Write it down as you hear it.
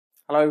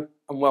Hello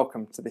and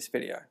welcome to this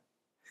video.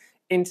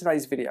 In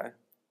today's video,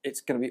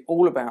 it's going to be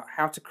all about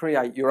how to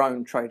create your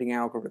own trading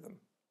algorithm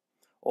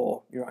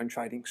or your own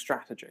trading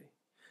strategy.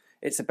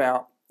 It's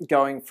about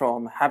going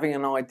from having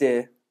an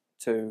idea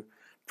to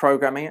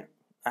programming it,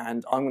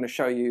 and I'm going to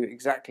show you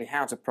exactly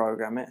how to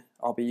program it.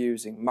 I'll be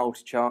using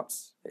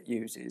Multicharts. It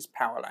uses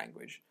Power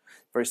Language,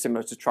 very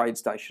similar to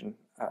TradeStation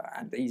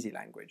and Easy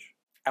Language.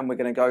 And we're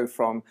going to go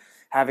from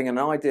having an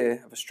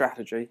idea of a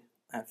strategy.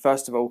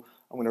 First of all,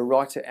 I'm going to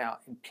write it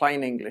out in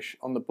plain English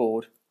on the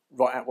board,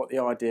 write out what the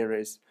idea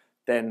is,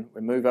 then we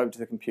move over to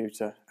the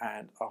computer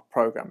and I'll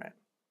program it.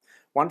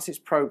 Once it's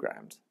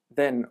programmed,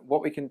 then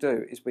what we can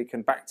do is we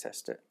can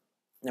backtest it.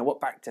 Now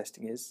what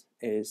backtesting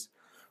is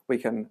we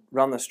can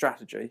run the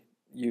strategy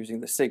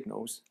using the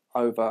signals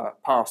over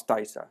past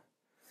data.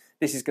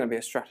 This is going to be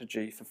a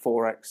strategy for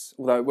forex,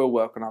 although it will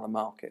work on other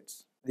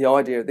markets. The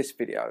idea of this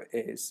video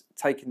is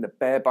taking the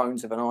bare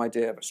bones of an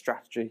idea of a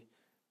strategy,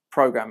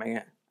 programming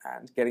it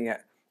and getting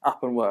it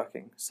up and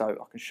working, so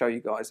I can show you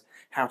guys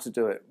how to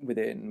do it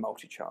within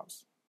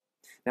Multicharts.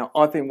 Now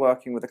I've been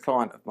working with a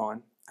client of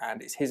mine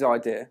and it's his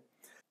idea,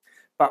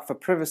 but for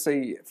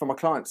privacy, for my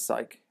client's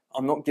sake,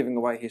 I'm not giving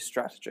away his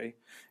strategy.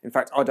 In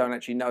fact, I don't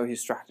actually know his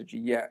strategy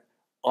yet.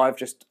 I've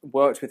just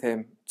worked with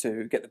him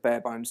to get the bare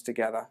bones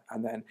together,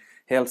 and then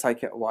he'll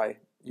take it away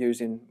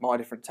using my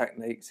different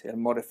techniques. He'll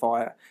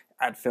modify it,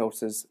 add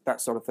filters, that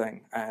sort of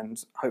thing,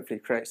 and hopefully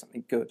create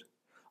something good.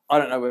 I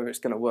don't know whether it's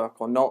going to work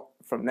or not.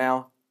 From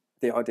now,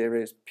 the idea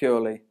is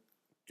purely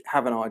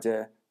have an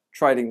idea,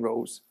 trading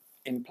rules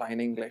in plain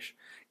English,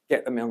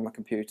 get them on the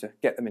computer,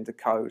 get them into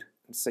code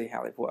and see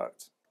how they've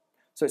worked.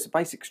 So it's a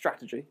basic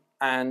strategy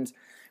and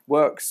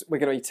works. We're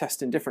going to be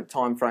testing different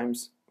time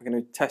frames. We're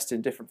going to be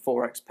testing different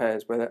forex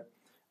pairs with it,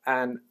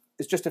 and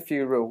it's just a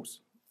few rules.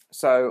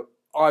 So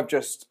I've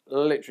just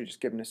literally just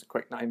given this a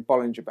quick name,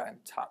 Bollinger Band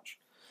Touch.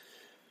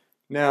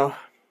 Now,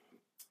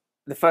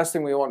 the first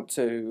thing we want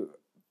to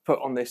put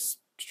on this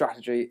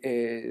strategy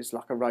is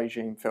like a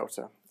regime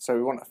filter. So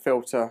we want a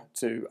filter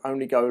to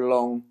only go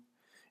long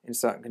in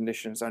certain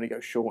conditions, only go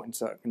short in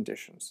certain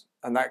conditions.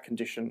 And that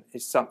condition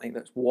is something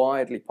that's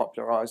widely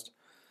popularized.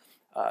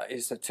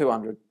 It's a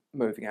 200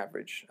 moving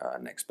average,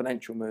 an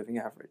exponential moving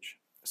average.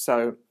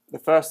 So the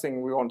first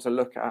thing we want to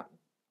look at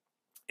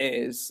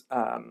is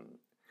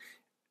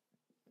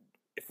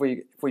if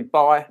we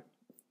buy,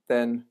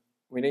 then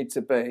we need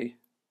to be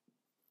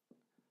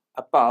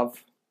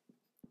above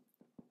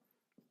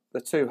the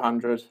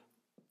 200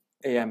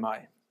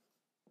 EMA,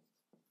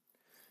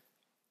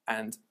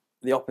 and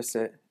the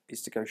opposite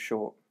is to go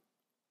short.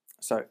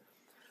 So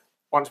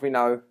once we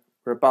know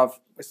we're above,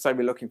 let's say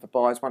we're looking for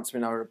buys, once we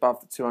know we're above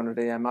the 200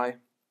 EMA,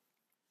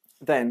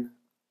 then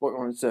what we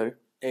want to do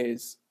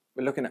is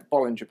we're looking at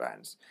Bollinger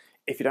Bands.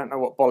 If you don't know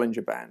what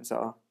Bollinger Bands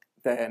are,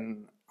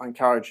 then I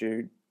encourage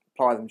you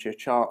apply them to your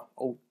chart.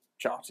 All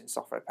charting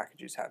software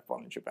packages have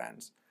Bollinger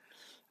Bands,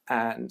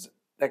 and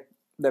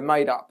they're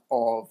made up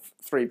of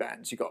three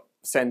bands. You've got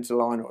center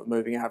line or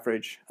moving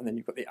average, and then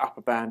you've got the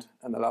upper band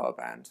and the lower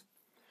band.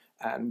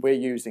 And we're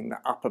using the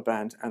upper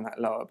band and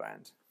that lower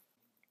band.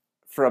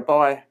 For a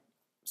buy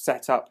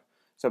setup,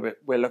 so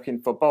we're looking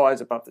for buys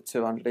above the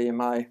 200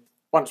 EMA.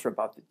 Once we're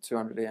above the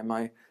 200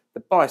 EMA, the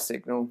buy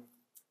signal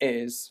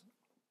is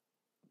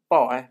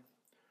buy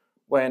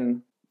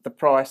when the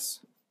price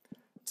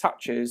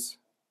touches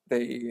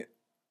the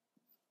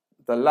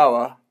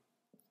lower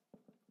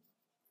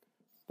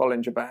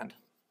Bollinger Band.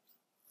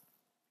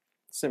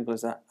 Simple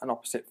as that, and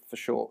opposite for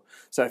short.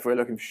 So if we're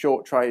looking for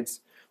short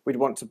trades, we'd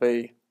want to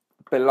be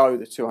below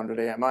the 200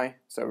 EMA,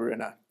 so we're in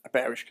a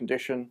bearish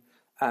condition,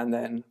 and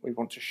then we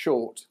want to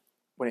short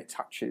when it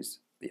touches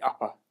the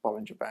upper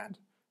Bollinger Band.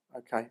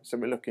 Okay, so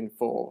we're looking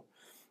for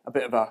a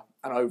bit of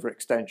an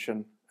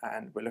overextension,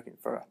 and we're looking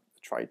for a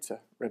trade to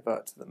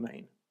revert to the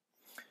mean.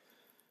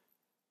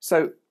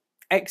 So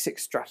exit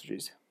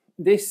strategies.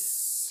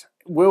 This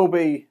will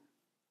be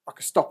like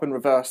a stop and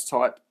reverse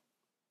type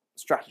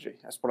strategy,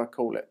 that's what I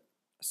call it.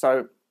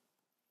 So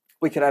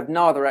we could have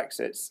no other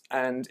exits,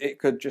 and it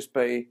could just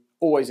be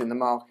always in the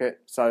market.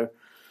 So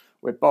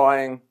we're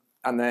buying,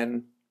 and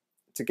then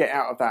to get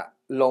out of that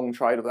long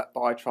trade or that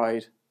buy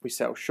trade, we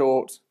sell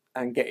short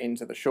and get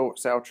into the short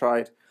sell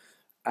trade,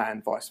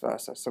 and vice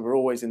versa. So we're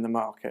always in the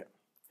market.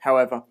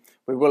 However,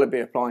 we will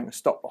be applying a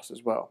stop loss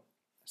as well.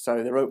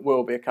 So there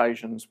will be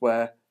occasions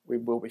where we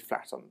will be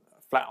flat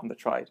on the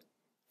trade.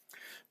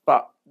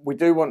 But we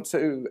do want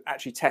to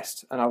actually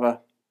test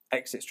another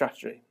exit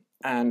strategy,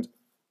 and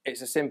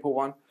it's a simple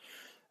one,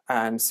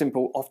 and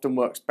simple often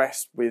works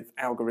best with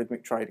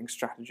algorithmic trading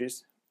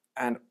strategies.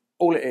 And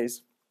all it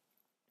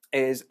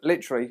is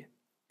literally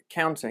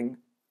counting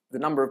the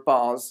number of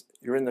bars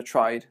you're in the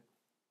trade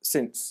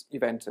since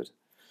you've entered.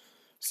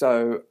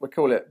 So we'll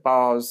call it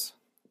bars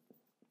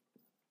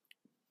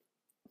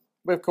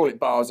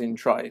in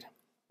trade,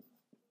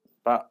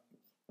 but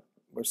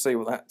we'll see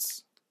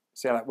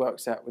how that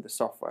works out with the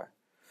software.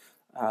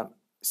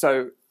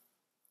 So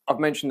I've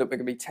mentioned that we're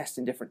going to be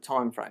testing different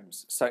time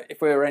frames. So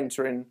if we're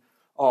entering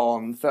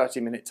on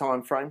 30-minute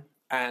time frame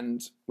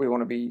and we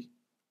want to be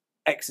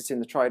exiting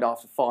the trade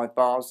after 5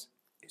 bars.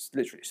 It's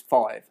literally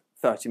 5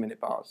 30-minute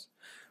bars.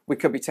 We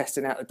could be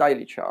testing out the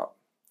daily chart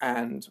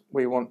and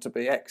we want to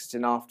be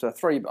exiting after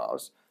 3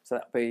 bars, so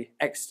that'd be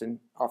exiting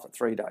after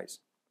 3 days.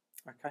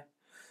 Okay,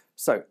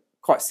 so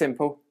quite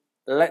simple.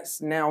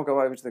 Let's now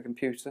go over to the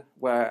computer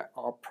where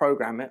I'll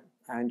program it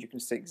and you can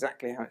see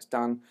exactly how it's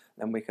done,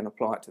 then we can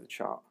apply it to the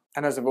chart.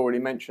 And as I've already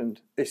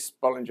mentioned, this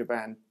Bollinger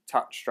Band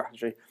touch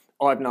strategy,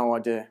 I have no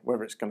idea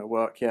whether it's going to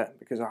work yet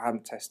because I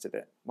haven't tested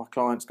it. My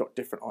client's got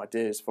different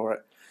ideas for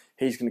it.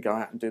 He's going to go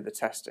out and do the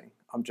testing.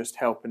 I'm just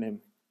helping him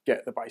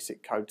get the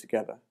basic code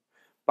together.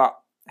 But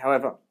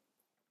however,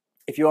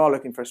 if you are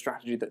looking for a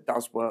strategy that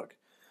does work,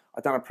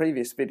 I've done a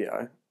previous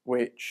video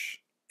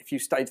which, if you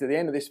stay to the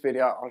end of this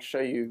video, I'll show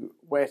you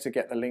where to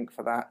get the link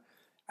for that.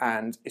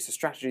 And it's a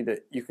strategy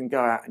that you can go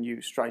out and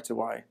use straight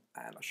away.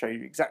 And I'll show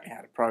you exactly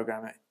how to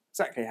program it,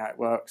 exactly how it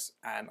works,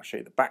 and I'll show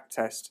you the back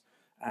test,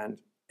 and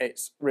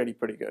it's really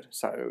pretty good.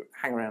 So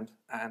hang around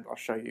and I'll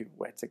show you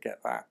where to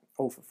get that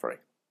all for free.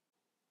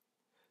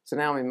 So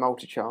now I'm in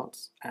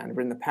Multicharts and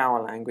we're in the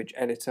Power Language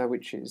editor,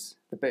 which is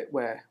the bit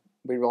where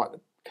we write the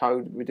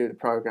code, we do the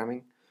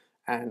programming,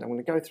 and I'm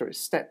going to go through it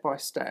step by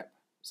step.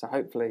 So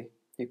hopefully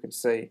you can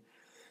see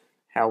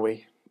how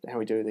we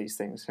do these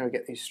things, how we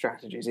get these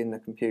strategies in the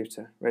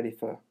computer ready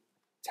for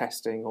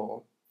testing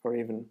or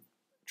even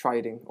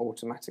trading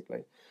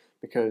automatically.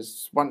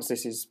 Because once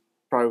this is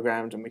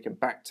programmed and we can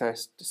back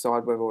test,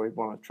 decide whether we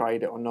want to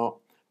trade it or not,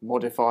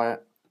 modify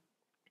it,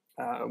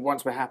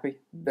 once we're happy,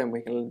 then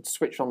we can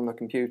switch on the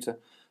computer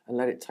and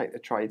let it take the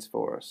trades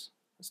for us.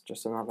 It's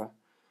just another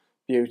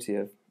beauty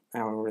of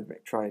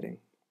algorithmic trading.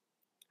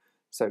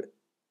 So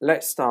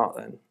let's start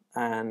then,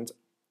 and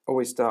I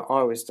always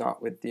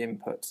start with the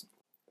inputs.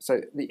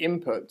 So the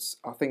inputs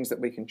are things that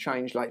we can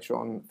change later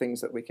on,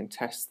 things that we can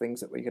test,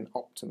 things that we can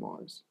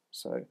optimize.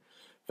 So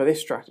for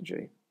this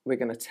strategy, we're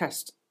going to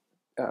test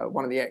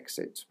one of the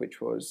exits, which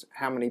was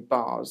how many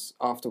bars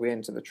after we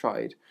enter the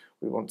trade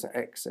we want to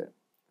exit.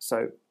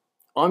 So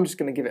I'm just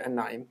going to give it a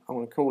name. I'm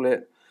going to call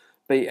it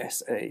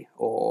BSE,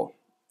 or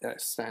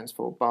that stands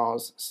for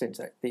bars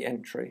since the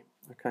entry.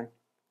 Okay.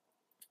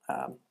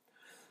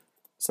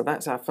 So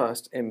that's our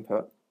first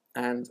input,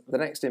 and the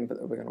next input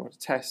that we're going to want to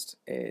test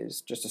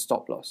is just a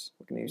stop loss.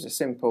 We're going to use a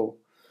simple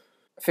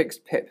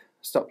fixed pip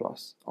stop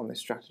loss on this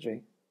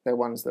strategy. They're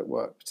ones that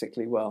work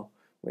particularly well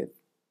with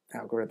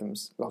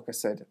algorithms. Like I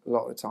said, a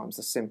lot of the times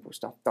the simple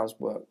stuff does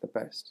work the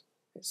best.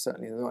 It's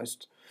certainly the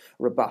most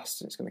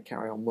robust, and it's going to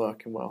carry on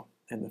working well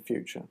in the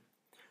future.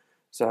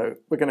 So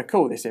we're going to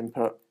call this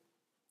input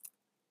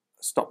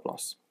stop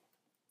loss.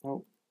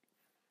 Oh.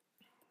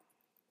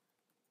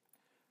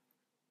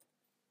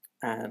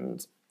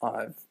 And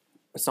I've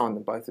assigned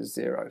them both as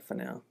 0 for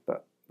now,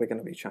 but we're going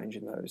to be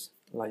changing those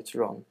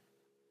later on.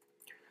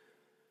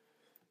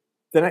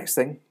 The next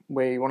thing,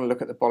 we want to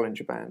look at the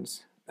Bollinger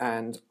Bands,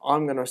 and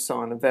I'm going to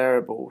assign a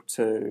variable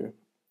to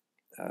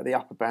the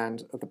upper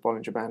band of the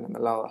Bollinger Band and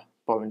the lower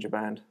Bollinger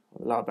Band,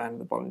 or the lower band of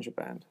the Bollinger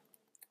Band.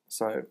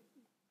 So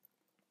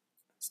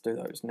let's do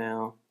those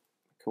now.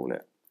 Call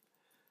it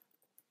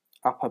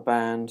upper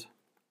band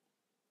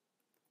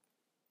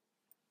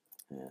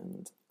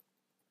and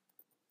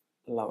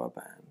lower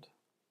band.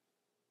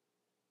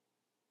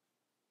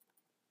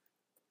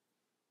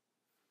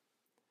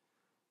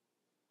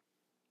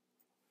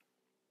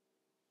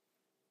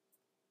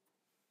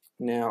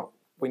 Now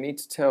we need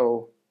to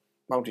tell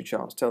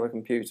Multicharts, tell the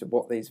computer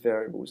what these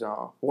variables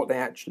are, what they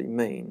actually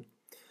mean.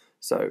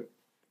 So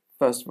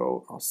first of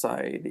all, I'll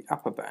say the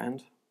upper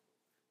band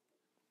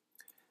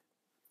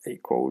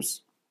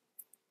equals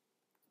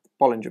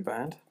Bollinger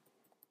Band,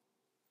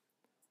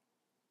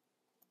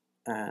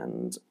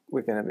 and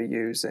we're going to be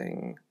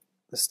using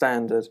the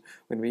standard,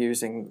 we're going to be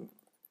using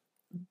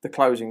the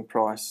closing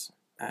price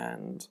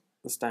and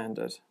the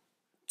standard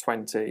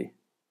 20,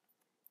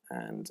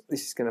 and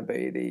this is going to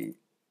be the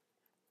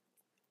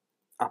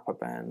upper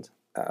band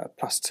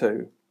plus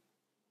 2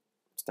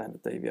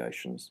 standard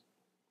deviations.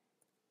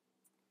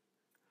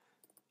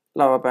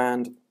 Lower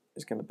band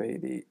is going to be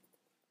the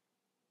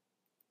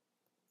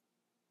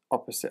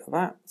opposite of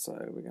that, so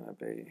we're going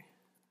to be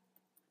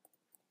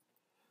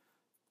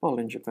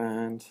Bollinger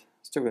Band,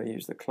 still going to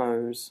use the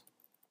close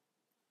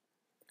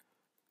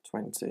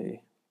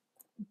 20,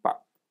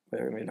 but we're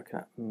going to be looking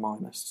at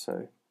minus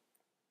 2.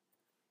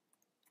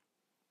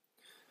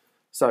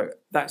 So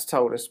that's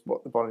told us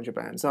what the Bollinger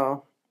Bands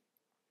are,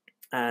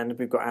 and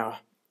we've got our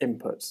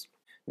inputs.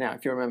 Now,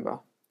 if you remember,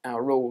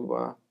 our rule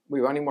were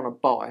we only want to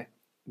buy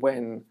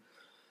when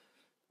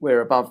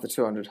we're above the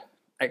 200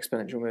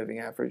 exponential moving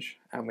average,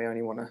 and we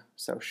only want to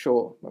sell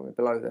short when we're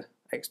below the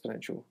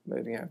exponential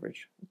moving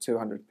average,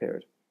 200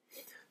 period.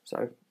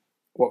 So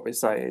what we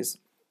say is,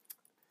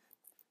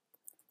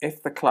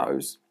 if the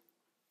close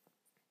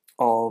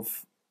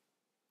of,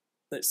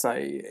 let's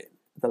say,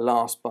 the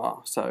last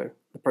bar, so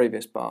the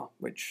previous bar,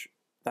 which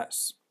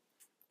that's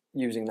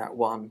using that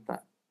 1,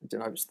 that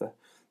denotes the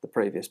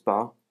previous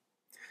bar,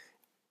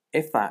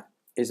 if that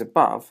is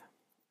above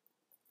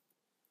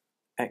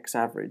X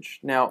average.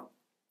 Now,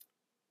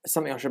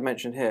 something I should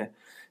mention here,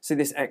 See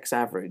this X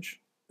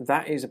average,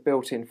 that is a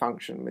built-in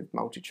function with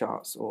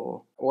multicharts,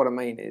 or what I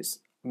mean is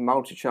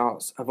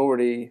multicharts have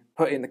already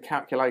put in the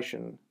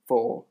calculation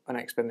for an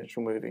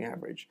exponential moving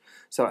average.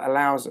 So it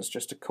allows us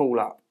just to call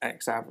up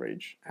X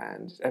average,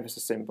 and it's ever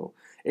so simple.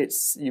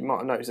 You might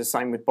have noticed the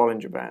same with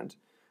Bollinger Band.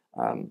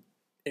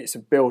 It's a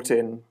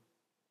built-in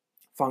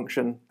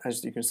function.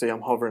 As you can see,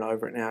 I'm hovering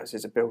over it now. It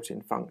says a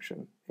built-in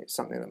function. It's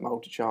something that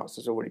Multicharts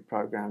has already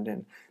programmed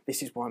in.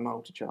 This is why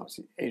Multicharts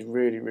is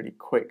really, really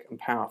quick and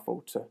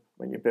powerful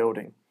when you're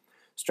building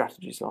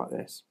strategies like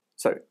this.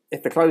 So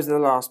if the close of the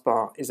last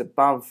bar is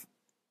above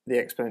the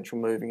exponential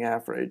moving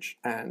average,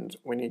 and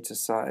we need to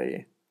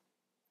say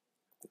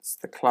it's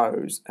the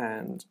close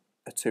and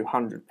a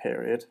 200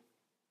 period,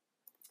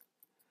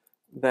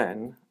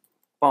 then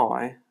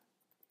buy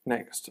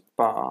next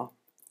bar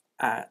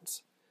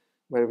at,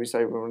 where do we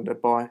say we want to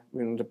buy?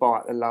 We want to buy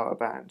at the lower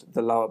band,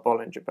 the lower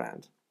Bollinger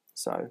Band.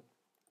 So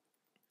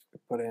we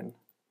put in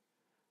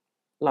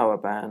lower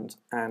band,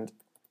 and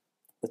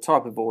the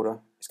type of order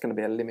is going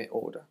to be a limit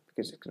order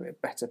because it's going to be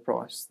a better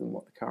price than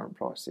what the current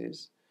price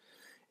is.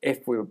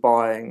 If we were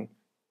buying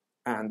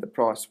and the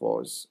price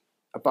was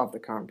above the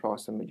current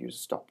price, then we'd use a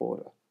stop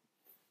order.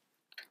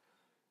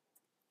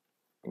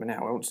 And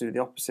now I want to do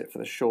the opposite for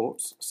the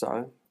shorts.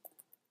 So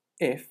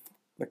if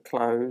the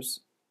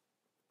close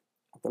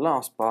of the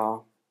last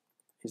bar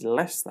is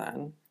less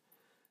than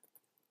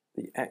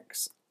the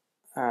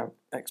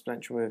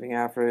exponential moving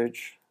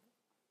average,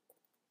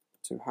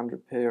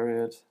 200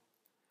 period,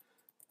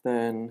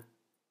 then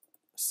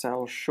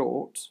sell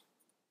short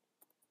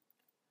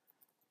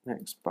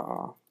next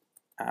bar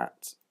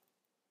at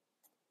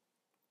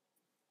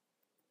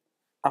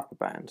upper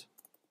band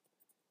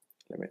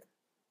limit.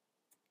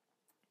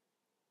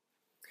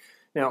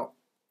 Now,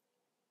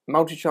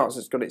 Multicharts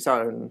has got its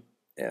own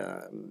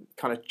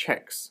kind of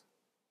checks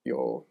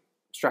your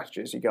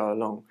strategy as you go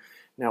along.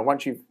 Now,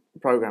 once you've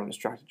programmed a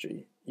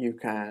strategy, you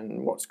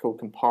can what's called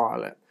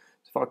compile it.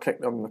 So if I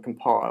click on the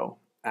compile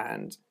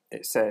and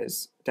it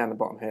says down the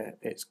bottom here,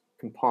 it's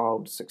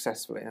compiled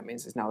successfully. That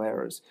means there's no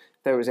errors.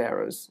 If there was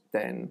errors,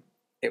 then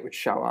it would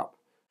show up.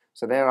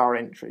 So there are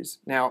entries.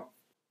 Now,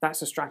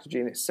 that's a strategy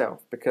in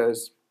itself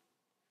because,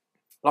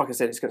 like I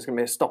said, it's going to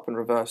be a stop and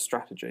reverse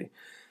strategy.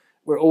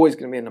 We're always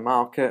going to be in the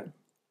market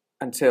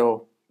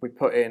until we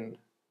put in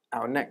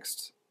our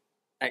next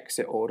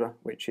exit order,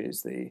 which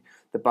is the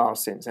bar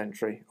since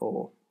entry,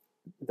 or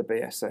the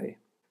BSE.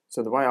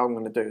 So the way I'm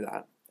going to do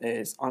that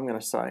is I'm going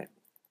to say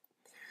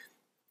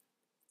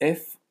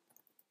if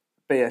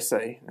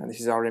BSE, and this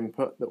is our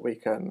input that we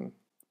can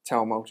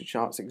tell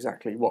Multicharts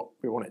exactly what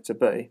we want it to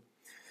be,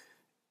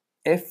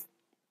 if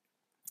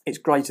it's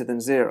greater than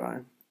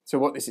 0, so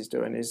what this is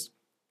doing is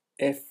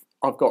if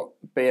I've got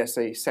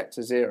BSE set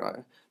to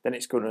 0, then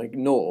it's going to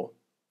ignore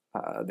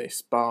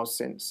this bars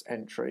since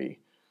entry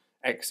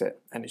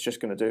exit, and it's just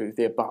going to do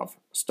the above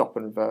stop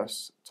and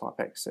reverse type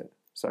exit.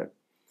 So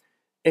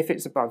if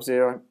it's above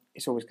 0,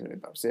 it's always going to be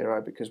above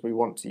 0 because we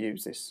want to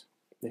use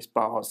this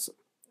bars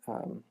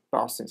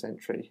since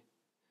entry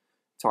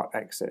type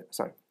exit.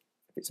 So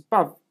if it's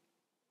above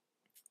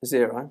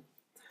 0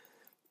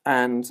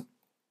 and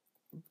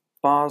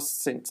bars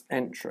since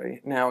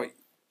entry, now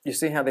you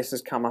see how this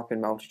has come up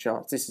in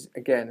Multicharts. This is,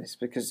 again, it's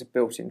because it's a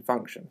built-in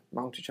function.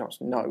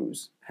 Multicharts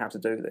knows how to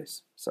do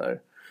this. So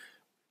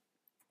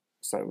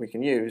we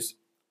can use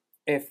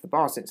if the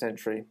bar since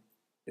entry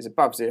is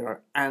above 0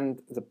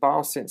 and the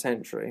bar since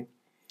entry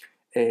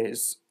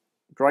is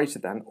greater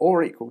than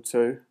or equal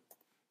to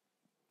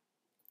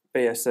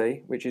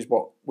BSE, which is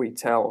what we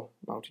tell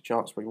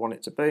Multicharts we want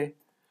it to be,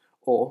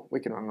 or we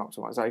can run an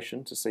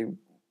optimization to see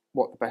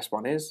what the best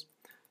one is,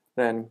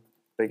 then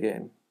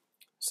begin.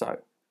 So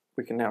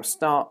we can now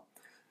start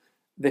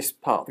this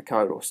part of the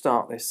code, or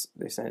start this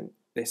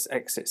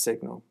exit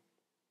signal.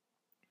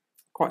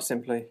 Quite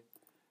simply,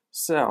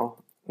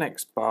 sell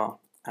next bar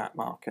at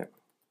market.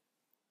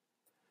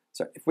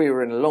 So if we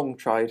were in a long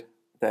trade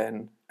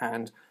then,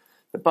 and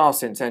the bar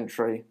since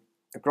entry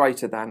are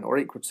greater than or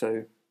equal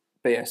to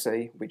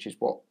BSE, which is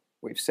what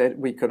we've said,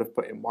 we could have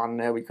put in 1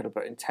 there, we could have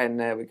put in 10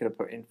 there, we could have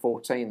put in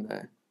 14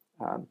 there,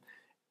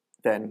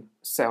 then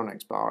sell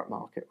next bar at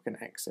market, we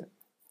can exit.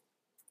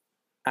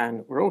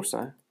 And we're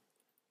also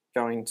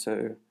going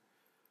to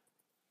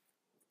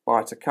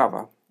buy to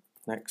cover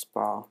next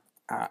bar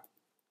at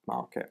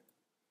market.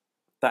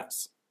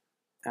 That's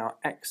our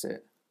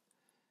exit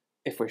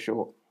if we're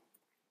short.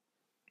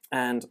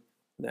 And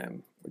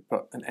then we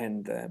put an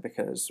end there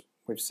because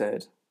we've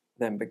said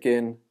then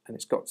begin, and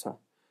it's got to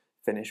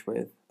finish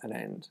with an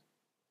end.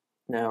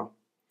 Now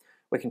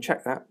we can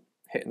check that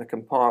hitting the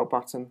compile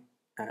button,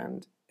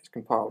 and it's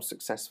compiled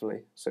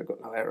successfully, so we've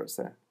got no errors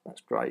there.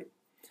 That's great.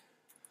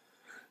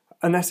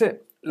 And that's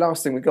it.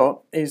 Last thing we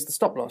got is the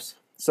stop loss.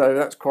 So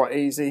that's quite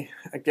easy.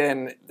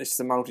 Again, this is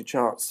a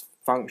Multicharts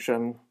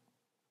function.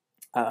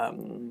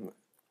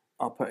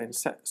 I'll put in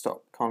set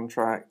stop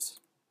contract,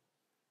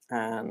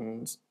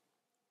 and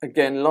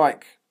again,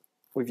 like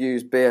we've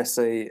used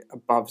BSE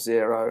above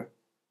 0,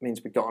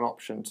 means we've got an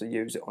option to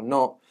use it or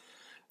not.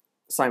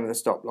 Same with the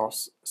stop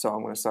loss. So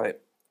I'm going to say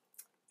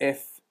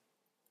if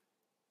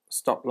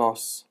stop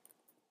loss,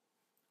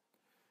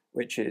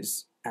 which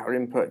is our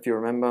input, if you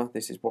remember,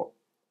 this is what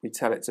we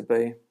tell it to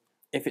be.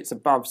 If it's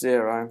above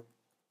 0,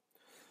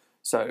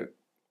 so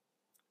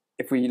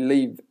if we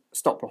leave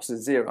stop loss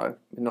as 0,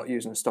 we're not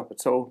using a stop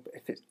at all, but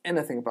if it's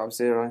anything above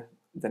 0,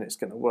 then it's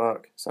going to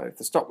work. So if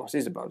the stop loss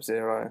is above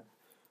 0,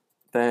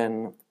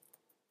 then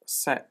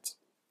set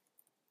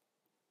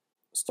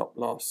stop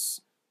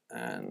loss,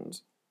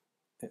 and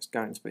it's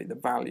going to be the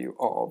value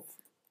of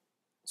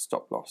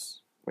stop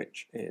loss,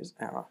 which is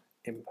our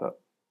input.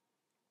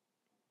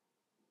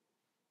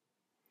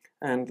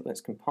 And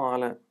let's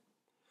compile it,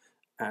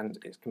 and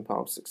it's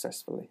compiled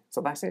successfully.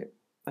 So that's it.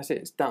 That's it.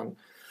 It's done.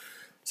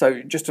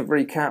 So just to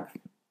recap,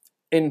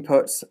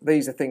 inputs,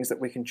 these are things that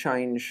we can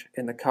change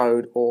in the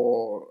code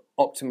or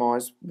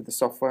optimize with the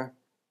software.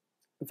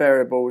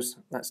 Variables,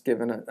 that's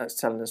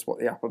telling us what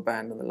the upper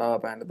band and the lower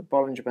band of the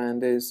Bollinger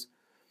Band is.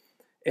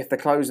 If the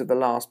close of the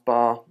last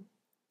bar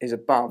is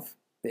above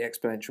the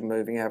exponential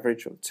moving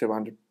average or the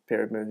 200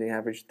 period moving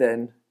average,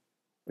 then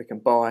we can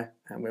buy,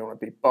 and we want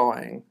to be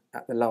buying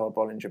at the lower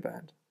Bollinger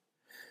Band.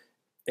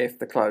 If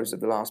the close of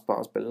the last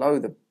bar is below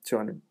the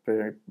 200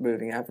 period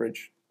moving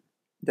average,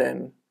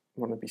 then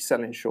we want to be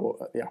selling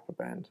short at the upper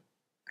band.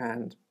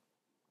 And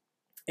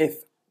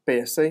if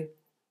BSC,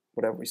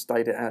 whatever we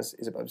state it as,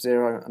 is above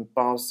 0 and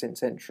bars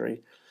since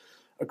entry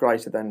are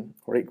greater than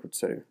or equal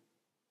to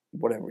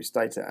whatever we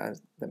state it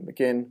as, then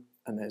begin,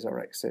 and there's our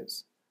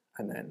exits,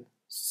 and then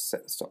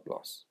set the stop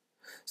loss.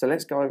 So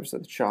let's go over to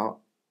the chart.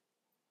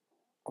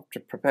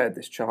 I've prepared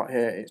this chart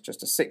here. It's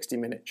just a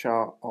 60-minute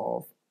chart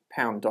of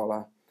pound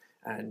dollar,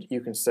 and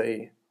you can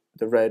see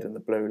the red and the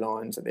blue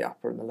lines at the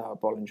upper and the lower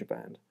Bollinger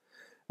Band.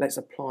 Let's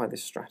apply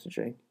this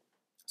strategy.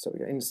 So we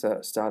go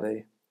insert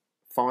study,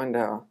 find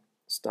our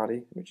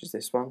study, which is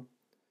this one,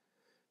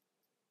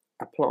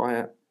 apply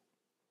it,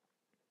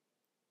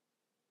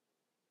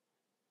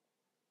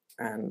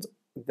 and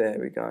there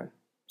we go.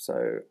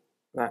 So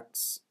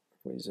that's,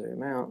 if we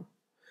zoom out,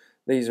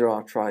 these are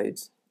our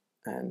trades,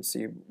 and so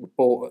you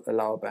bought at the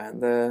lower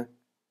band there,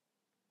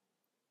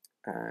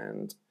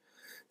 and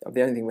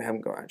the only thing we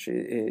haven't got actually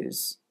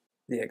is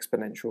the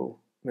exponential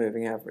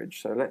moving average.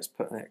 So let's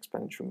put an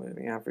exponential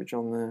moving average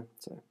on there.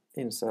 So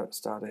insert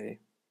study,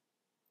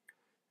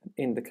 an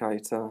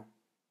indicator,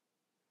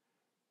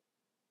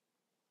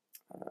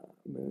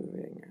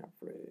 moving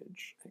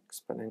average,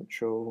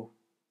 exponential,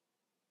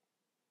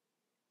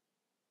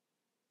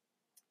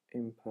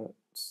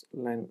 inputs,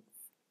 length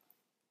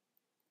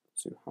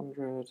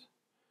 200.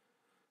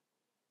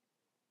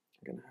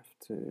 I'm going to have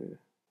to,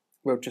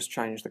 we'll just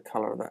change the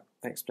colour of that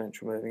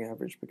exponential moving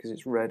average because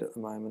it's red at the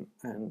moment,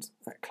 and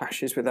that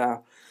clashes with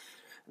our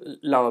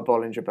lower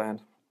Bollinger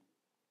Band.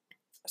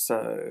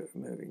 So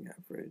moving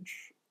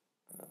average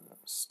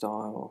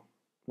style,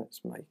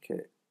 let's make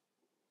it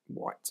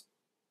white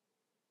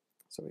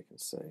so we can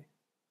see.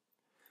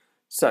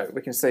 So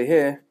we can see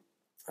here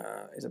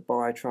is a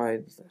buy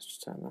trade. Let's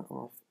just turn that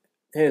off.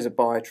 Here's a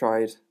buy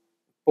trade,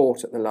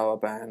 bought at the lower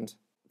band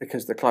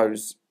because the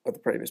close of the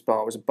previous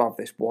bar was above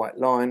this white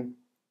line,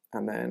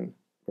 and then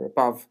we're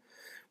above.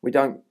 We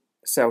don't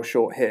sell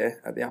short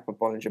here at the upper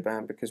Bollinger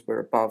Band because we're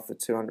above the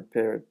 200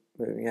 period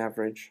moving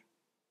average.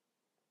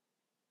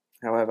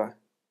 However,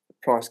 the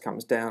price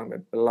comes down and we're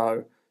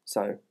below,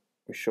 so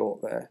we're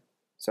short there.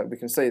 So we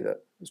can see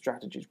that the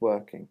strategy is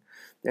working.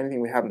 The only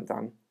thing we haven't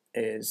done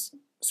is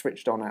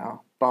switched on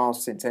our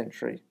bars since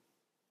entry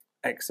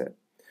exit.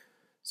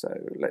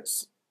 So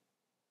let's,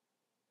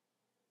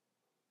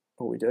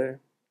 all we do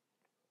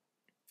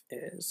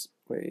is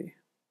we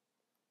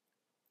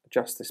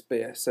adjust this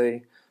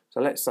BSC. So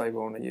let's say we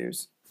want to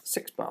use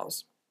 6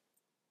 bars.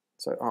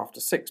 So after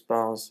 6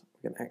 bars,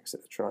 we can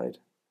exit the trade.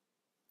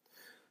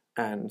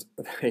 And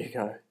there you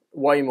go.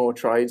 Way more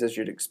trades as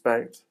you'd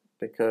expect,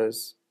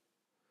 because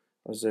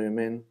I'll zoom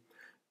in.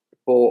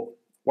 Bought,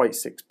 wait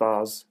 6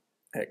 bars,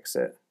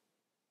 exit.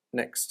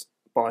 Next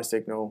buy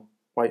signal,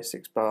 wait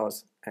 6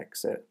 bars,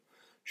 exit.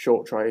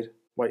 Short trade,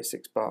 wait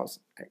 6 bars,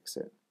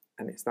 exit.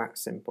 And it's that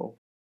simple.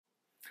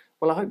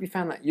 Well, I hope you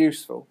found that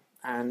useful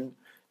and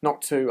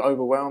not too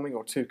overwhelming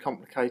or too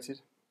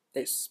complicated.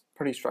 It's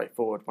pretty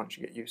straightforward once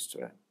you get used to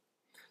it.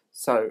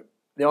 So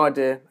the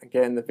idea,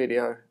 again, the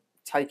video,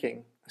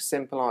 taking a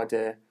simple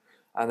idea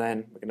and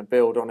then we're going to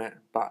build on it,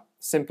 but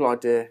simple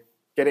idea,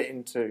 get it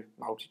into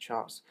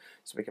Multicharts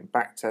so we can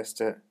backtest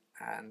it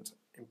and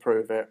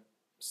improve it,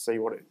 see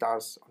what it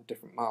does on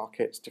different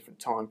markets, different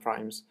time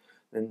frames.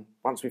 Then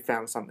once we've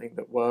found something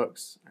that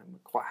works and we're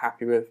quite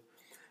happy with,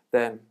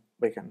 then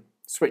we can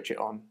switch it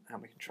on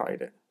and we can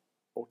trade it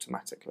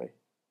automatically.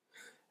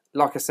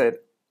 Like I said,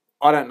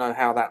 I don't know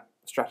how that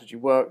strategy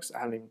works. I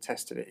haven't even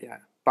tested it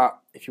yet. But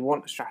if you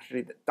want a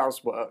strategy that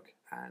does work,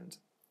 and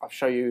I'll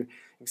show you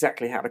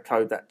exactly how to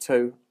code that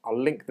too,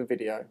 I'll link the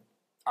video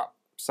up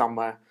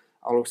somewhere.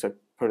 I'll also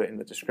put it in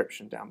the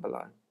description down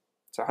below.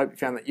 So I hope you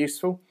found that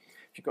useful.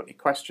 If you've got any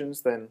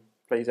questions, then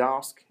please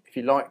ask. If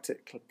you liked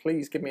it,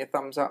 please give me a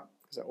thumbs up,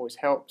 because that always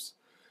helps.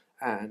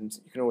 And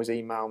you can always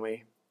email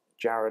me,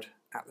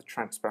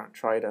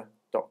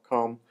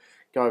 jared@thetransparenttrader.com.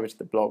 go over to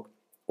the blog.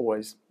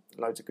 Always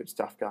loads of good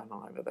stuff going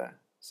on over there.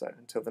 So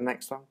until the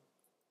next one,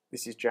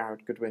 this is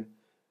Jared Goodwin,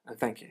 and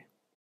thank you.